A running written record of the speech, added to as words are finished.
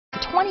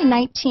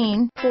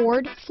2019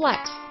 Ford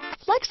Flex.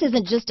 Flex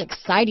isn't just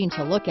exciting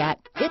to look at,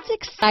 it's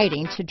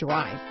exciting to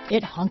drive.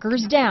 It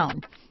hunkers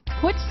down,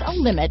 puts a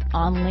limit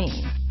on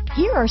lean.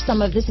 Here are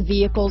some of this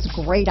vehicle's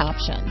great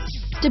options: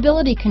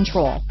 stability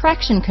control,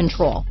 traction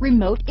control,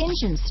 remote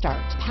engine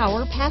start,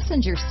 power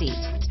passenger seat,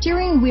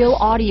 steering wheel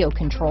audio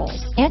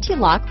controls,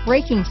 anti-lock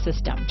braking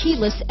system,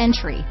 keyless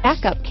entry,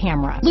 backup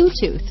camera,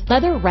 Bluetooth,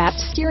 leather-wrapped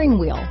steering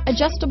wheel,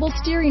 adjustable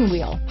steering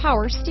wheel,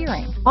 power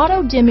steering,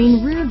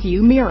 auto-dimming rear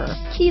view mirror,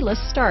 keyless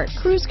start,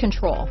 cruise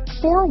control,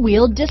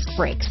 four-wheel disc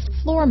brakes,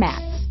 floor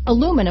mats,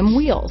 aluminum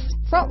wheels,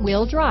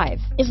 front-wheel drive.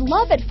 Is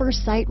love at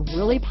first sight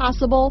really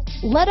possible?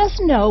 Let us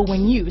know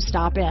when you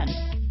stop in.